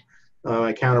Idaho, that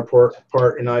my counterpart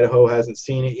in Idaho hasn't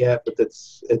seen it yet, but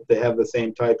they have the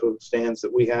same type of stands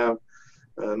that we have.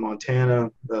 Montana,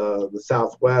 the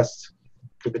Southwest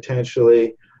could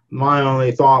potentially. My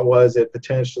only thought was it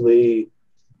potentially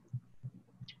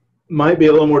might be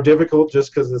a little more difficult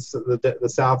just because the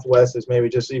Southwest is maybe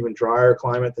just even drier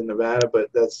climate than Nevada, but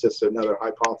that's just another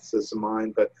hypothesis of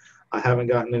mine. But I haven't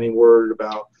gotten any word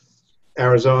about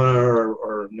Arizona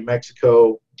or New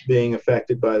Mexico being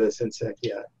affected by this insect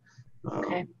yet.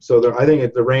 Okay. So I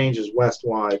think the range is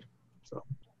west-wide. So.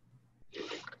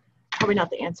 Probably not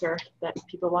the answer that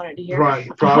people wanted to hear. Right.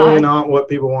 Probably not what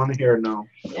people want to hear, no.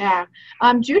 Yeah.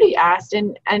 Judy asked,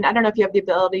 and I don't know if you have the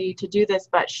ability to do this,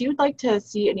 but she would like to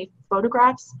see any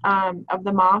photographs of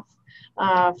the moth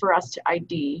for us to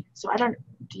ID. So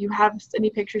do you have any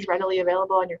pictures readily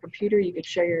available on your computer? You could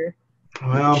share your.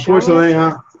 Well, unfortunately,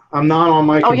 I'm not on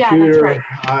my computer. Yeah,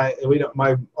 that's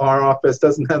right. Our office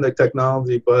doesn't have the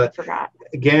technology, but I forgot.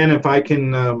 Again, if I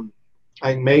can,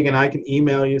 Megan, I can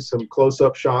email you some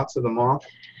close-up shots of the moth.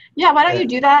 Yeah, why don't you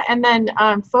do that? And then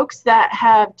folks that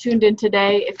have tuned in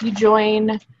today, if you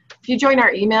join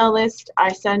our email list,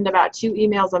 I send about 2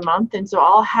 emails a month, and so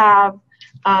I'll have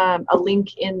a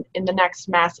link in the next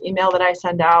mass email that I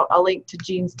send out, a link to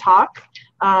Jean's talk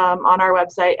on our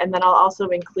website, and then I'll also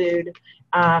include,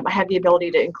 I have the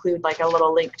ability to include like a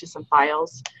little link to some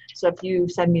files. So if you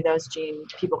send me those, Jean,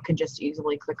 people can just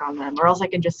easily click on them, or else I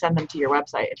can just send them to your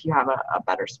website if you have a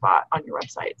better spot on your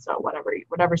website. So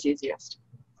whatever's easiest.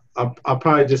 I'll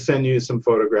probably just send you some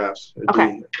photographs.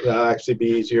 That'll actually be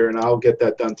easier, and I'll get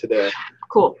that done today.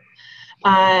 Cool.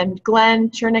 And Glenn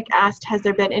Chernick asked, has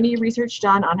there been any research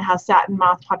done on how satin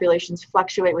moth populations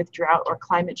fluctuate with drought or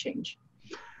climate change?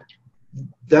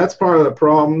 That's part of the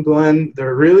problem, Glenn.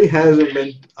 There really hasn't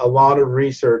been a lot of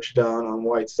research done on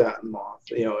white satin moth.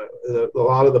 A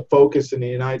lot of the focus in the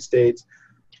United States,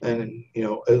 and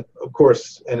of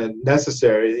course, and a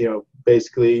necessary,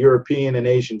 basically European and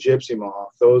Asian gypsy moth.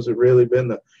 Those have really been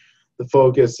the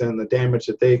focus and the damage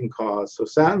that they can cause. So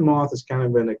satin moth has kind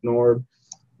of been ignored.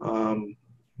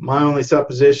 My only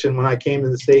supposition when I came to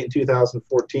the state in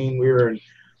 2014, we were in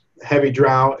heavy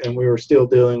drought and we were still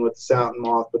dealing with the satin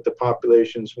moth, but the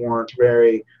populations weren't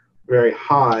very, very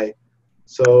high.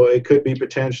 So it could be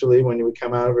potentially when we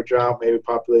come out of a drought, maybe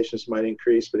populations might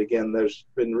increase. But again, there's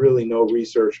been really no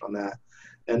research on that.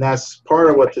 And that's part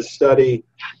of what this study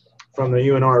from the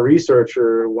UNR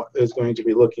researcher is going to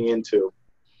be looking into.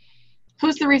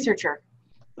 Who's the researcher?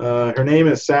 Her name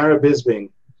is Sarah Bisbing.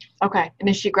 Okay. And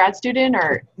is she a grad student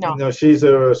or no? No, she's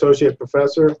an associate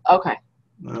professor. Okay.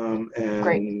 And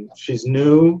Great. she's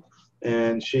new,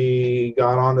 and she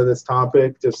got onto this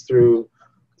topic just through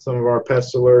some of our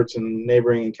pest alerts and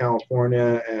neighboring in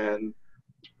California, and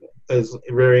is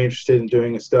very interested in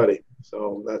doing a study.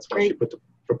 So that's why she put the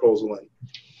proposal in.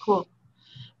 Cool.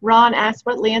 Ron asked,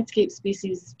 what landscape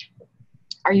species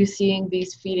are you seeing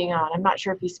these feeding on? I'm not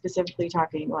sure if he's specifically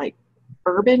talking like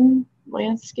urban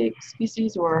landscape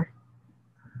species or...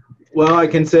 Well, I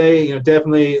can say,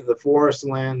 definitely the forest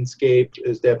landscape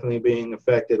is definitely being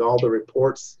affected. All the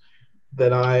reports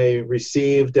that I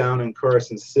received down in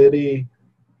Carson City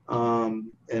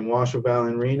and Washoe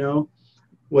Valley and Reno,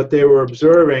 what they were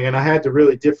observing, and I had to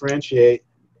really differentiate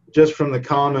just from the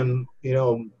common,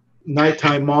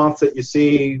 nighttime moths that you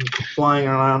see flying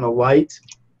around a light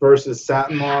versus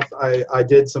satin moth. I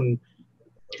did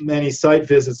many site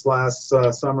visits last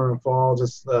summer and fall,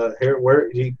 just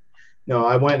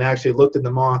I went and actually looked at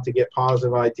the moth to get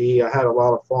positive ID. I had a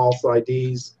lot of false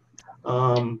IDs,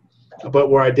 but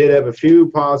where I did have a few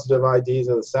positive IDs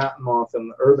of the satin moth in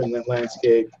the urban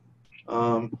landscape,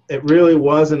 it really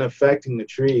wasn't affecting the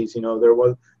trees.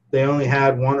 They only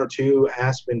had 1 or 2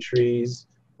 aspen trees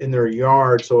in their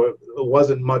yard, so it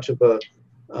wasn't much of a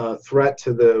threat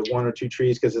to the 1 or 2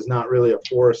 trees because it's not really a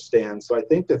forest stand. So I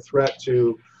think the threat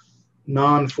to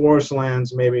non-forest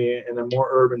lands, maybe in a more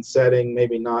urban setting,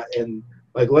 maybe not in,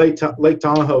 like Lake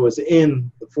Tahoe is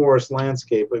in the forest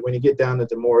landscape, but when you get down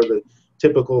into more of the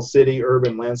typical city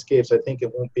urban landscapes, I think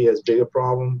it won't be as big a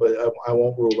problem, but I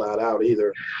won't rule that out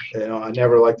either. I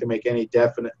never like to make any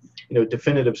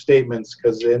definitive statements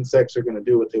because the insects are going to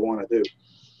do what they want to do.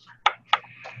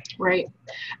 Right.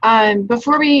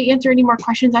 Before we answer any more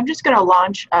questions, I'm just going to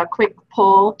launch a quick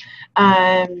poll.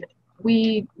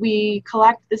 We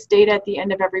collect this data at the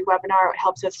end of every webinar. It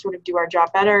helps us sort of do our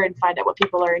job better and find out what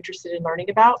people are interested in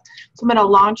learning about. So I'm going to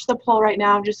launch the poll right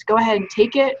now. Just go ahead and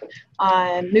take it,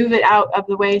 move it out of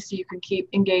the way so you can stay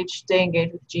engaged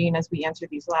with Jean as we answer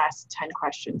these last 10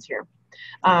 questions here.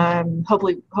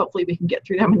 Hopefully we can get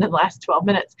through them in the last 12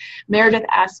 minutes. Meredith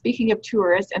asked, speaking of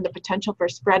tourists and the potential for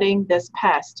spreading this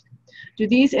pest, do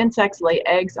these insects lay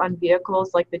eggs on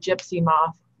vehicles like the gypsy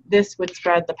moth? This would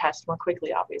spread the pest more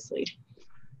quickly, obviously.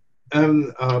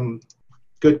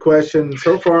 Good question.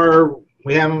 So far,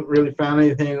 we haven't really found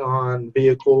anything on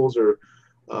vehicles or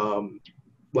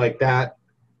like that.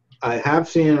 I have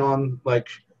seen it on like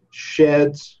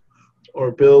sheds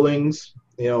or buildings,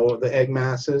 the egg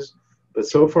masses, but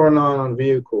so far not on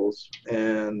vehicles.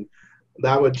 And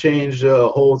that would change a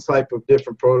whole type of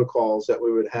different protocols that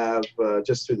we would have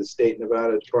just through the state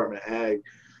Nevada Department of Ag.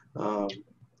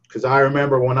 Because I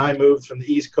remember when I moved from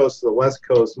the East Coast to the West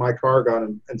Coast, my car got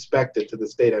inspected to the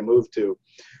state I moved to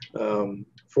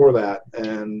for that.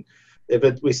 And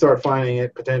if we start finding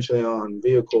it potentially on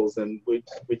vehicles, then we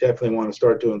definitely want to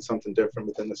start doing something different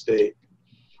within the state.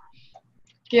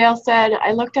 Gail said,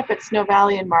 I looked up at Snow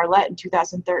Valley and Marlette in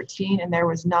 2013, and there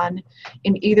was none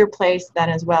in either place then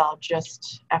as well,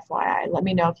 just FYI. Let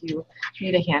me know if you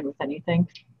need a hand with anything.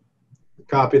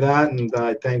 Copy that, and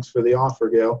thanks for the offer,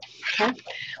 Gail. Okay.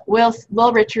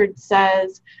 Will Richard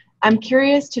says, I'm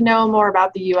curious to know more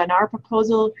about the UNR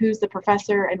proposal, who's the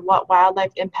professor, and what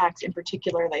wildlife impacts in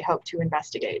particular they hope to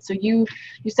investigate. So you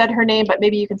said her name, but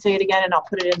maybe you can say it again, and I'll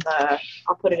put it in the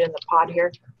pod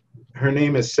here. Her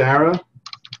name is Sarah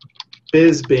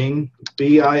Bisbing,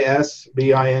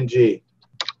 B-I-S-B-I-N-G.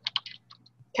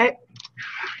 Okay.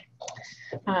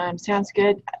 Sounds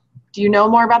good. Do you know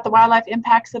more about the wildlife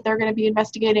impacts that they're going to be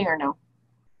investigating or no?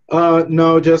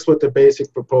 No, just what the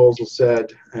basic proposal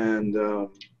said, and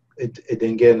it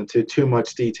didn't get into too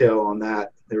much detail on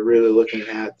that. They're really looking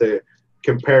at the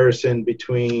comparison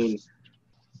between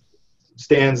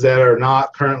stands that are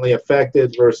not currently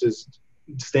affected versus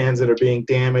stands that are being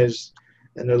damaged,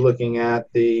 and they're looking at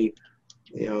a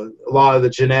lot of the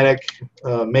genetic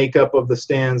makeup of the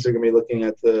stands. They're going to be looking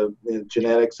at the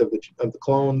genetics of the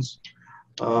clones.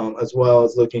 As well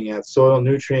as looking at soil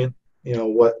nutrient,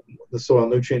 what the soil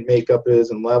nutrient makeup is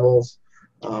and levels,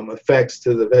 effects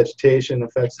to the vegetation,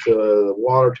 effects to the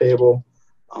water table,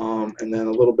 and then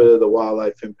a little bit of the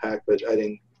wildlife impact. But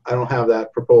I don't have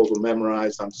that proposal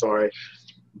memorized. I'm sorry,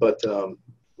 but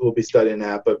we'll be studying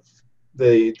that. But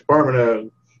the Department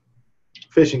of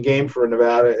Fish and Game for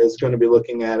Nevada is going to be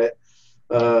looking at it.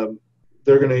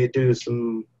 They're going to do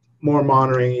some more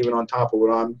monitoring even on top of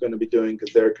what I'm going to be doing,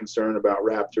 because they're concerned about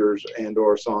raptors and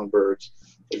or songbirds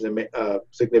is a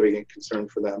significant concern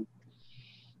for them.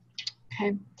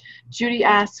 Okay. Judy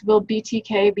asks, will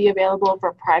BTK be available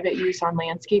for private use on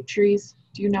landscape trees?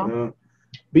 Do you know?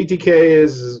 BTK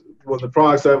is, well, the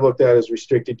products I've looked at is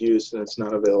restricted use, and it's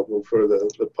not available for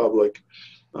the public.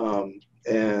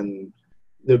 And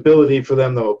the ability for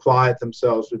them to apply it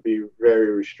themselves would be very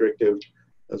restrictive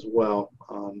as well.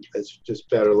 It's just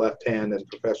better left-hand and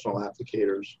professional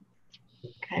applicators.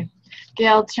 Okay.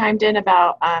 Gail chimed in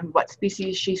about what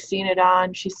species she's seen it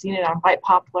on. She's seen it on white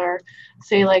poplar,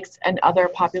 salix, and other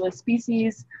populous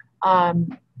species.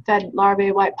 Fed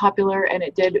larvae white poplar, and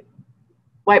it did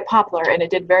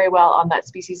very well on that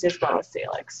species as well as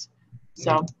salix.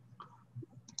 So.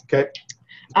 Okay.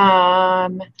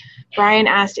 Brian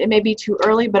asked, it may be too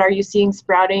early, but are you seeing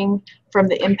sprouting from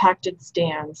the impacted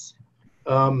stands?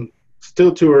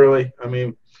 Still too early. I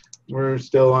mean, we're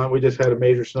still on. We just had a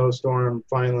major snowstorm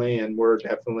finally, and we're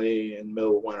definitely in the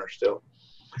middle of winter still.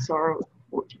 So are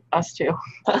us too.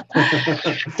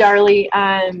 Darley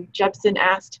Jepson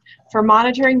asked, for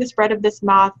monitoring the spread of this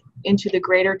moth into the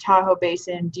greater Tahoe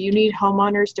Basin, do you need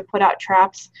homeowners to put out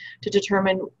traps to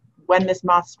determine when this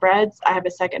moth spreads? I have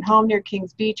a second home near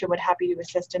Kings Beach and would happy to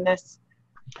assist in this.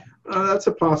 That's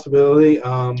a possibility.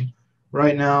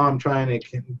 Right now, I'm trying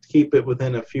to keep it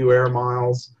within a few air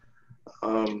miles.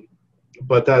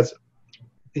 But that's,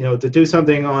 to do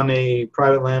something on a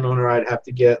private landowner, I'd have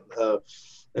to get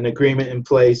an agreement in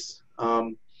place.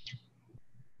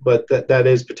 But that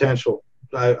is potential.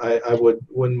 I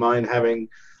wouldn't mind having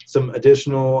some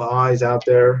additional eyes out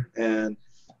there. And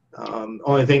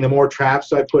only thing, the more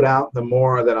traps I put out, the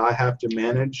more that I have to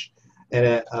manage.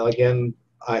 And again,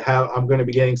 I'm going to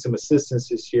be getting some assistance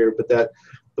this year, but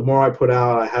the more I put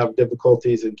out, I have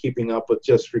difficulties in keeping up with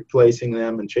just replacing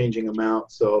them and changing them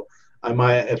out. So I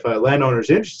might, if a landowner's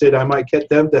interested, I might get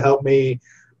them to help me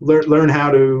learn how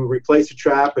to replace a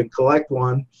trap and collect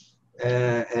one,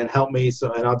 and help me.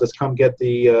 So, and I'll just come get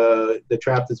the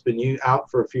trap that's been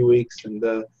out for a few weeks and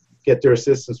get their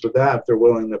assistance with that if they're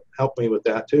willing to help me with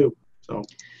that too.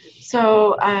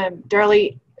 So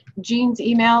Darley, Gene's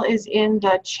email is in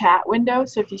the chat window,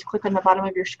 so if you click on the bottom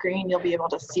of your screen, you'll be able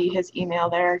to see his email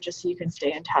there, just so you can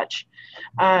stay in touch.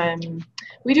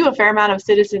 We do a fair amount of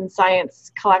citizen science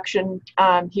collection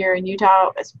here in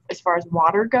Utah as far as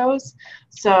water goes,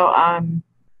 so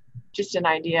just an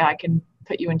idea, I can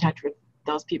put you in touch with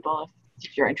those people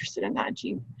if you're interested in that,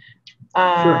 Gene.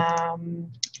 Sure.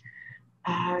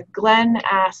 Glenn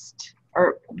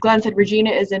said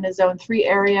Regina is in a zone 3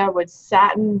 area. Would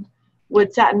satin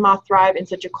moth thrive in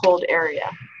such a cold area?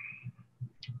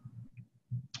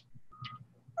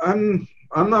 I'm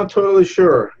not totally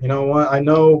sure. You know what? I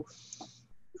know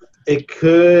it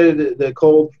could. The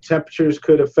cold temperatures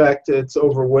could affect its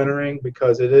overwintering,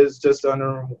 because it is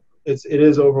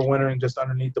overwintering just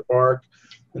underneath the bark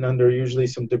and under usually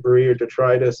some debris or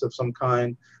detritus of some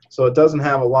kind. So it doesn't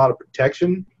have a lot of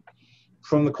protection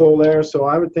from the cold air. So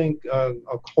I would think a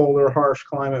colder, harsh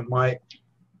climate might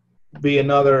be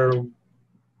another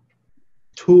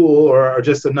tool or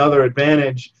just another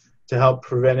advantage to help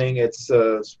preventing its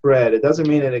spread. It doesn't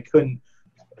mean that it couldn't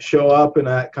show up in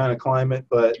that kind of climate,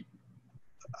 but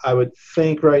I would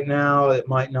think right now it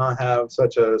might not have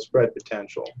such a spread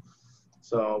potential.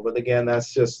 So, but again,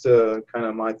 that's just kind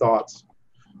of my thoughts.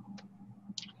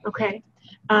 Okay.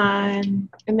 And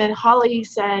then Holly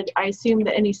said, I assume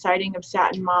that any sighting of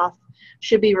satin moth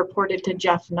should be reported to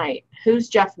Jeff Knight. Who's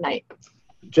Jeff Knight?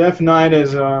 Jeff Knight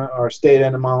is our state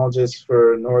entomologist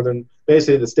for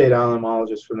basically the state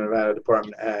entomologist for Nevada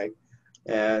Department of Ag.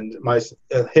 And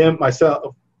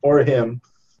myself or him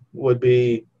would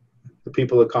be the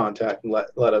people to contact and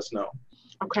let us know.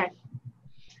 Okay.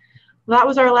 Well, that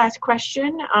was our last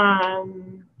question.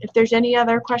 If there's any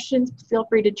other questions, feel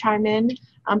free to chime in.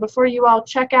 Before you all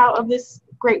check out of this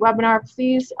great webinar,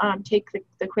 please take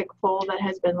the quick poll that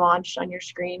has been launched on your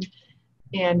screen,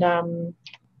 and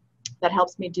that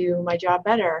helps me do my job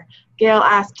better. Gail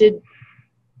asked,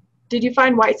 did you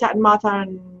find white satin moth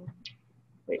on,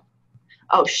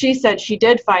 she said she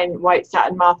did find white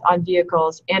satin moth on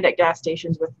vehicles and at gas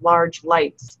stations with large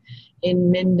lights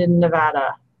in Minden,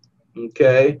 Nevada.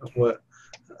 Okay. Well,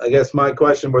 I guess my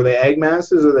question, were they egg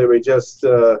masses, or they were just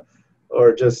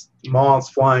moths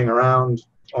flying around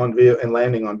and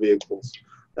landing on vehicles?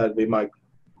 That'd be my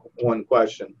one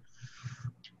question.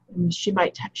 She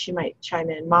might chime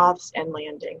in. Moths and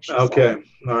landing. Okay.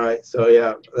 All right. So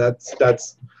yeah,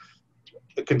 that's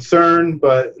a concern,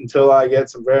 but until I get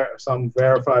some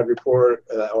verified report,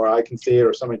 or I can see it,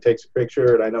 or somebody takes a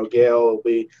picture, and I know Gail will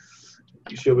be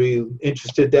she'll be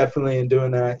interested definitely in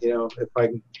doing that. You know, if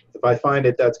I find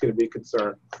it, that's going to be a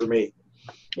concern for me.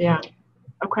 Yeah.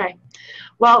 Okay.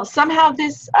 Well, somehow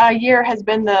this year has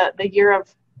been the year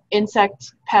of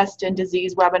insect, pest, and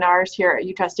disease webinars here at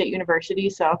Utah State University.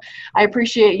 So I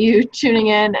appreciate you tuning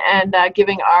in and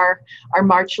giving our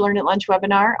March Learn at Lunch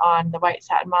webinar on the white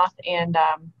satin moth. And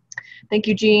thank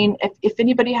you, Gene. If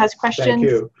anybody has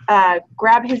questions,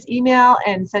 grab his email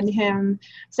and send him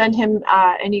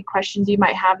any questions you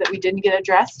might have that we didn't get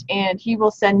addressed, and he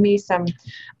will send me some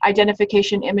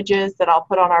identification images that I'll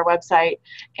put on our website.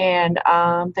 And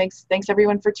thanks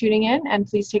everyone for tuning in, and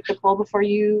please take the poll before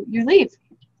you leave.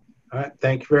 All right.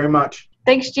 Thank you very much.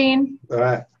 Thanks, Gene. All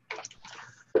right.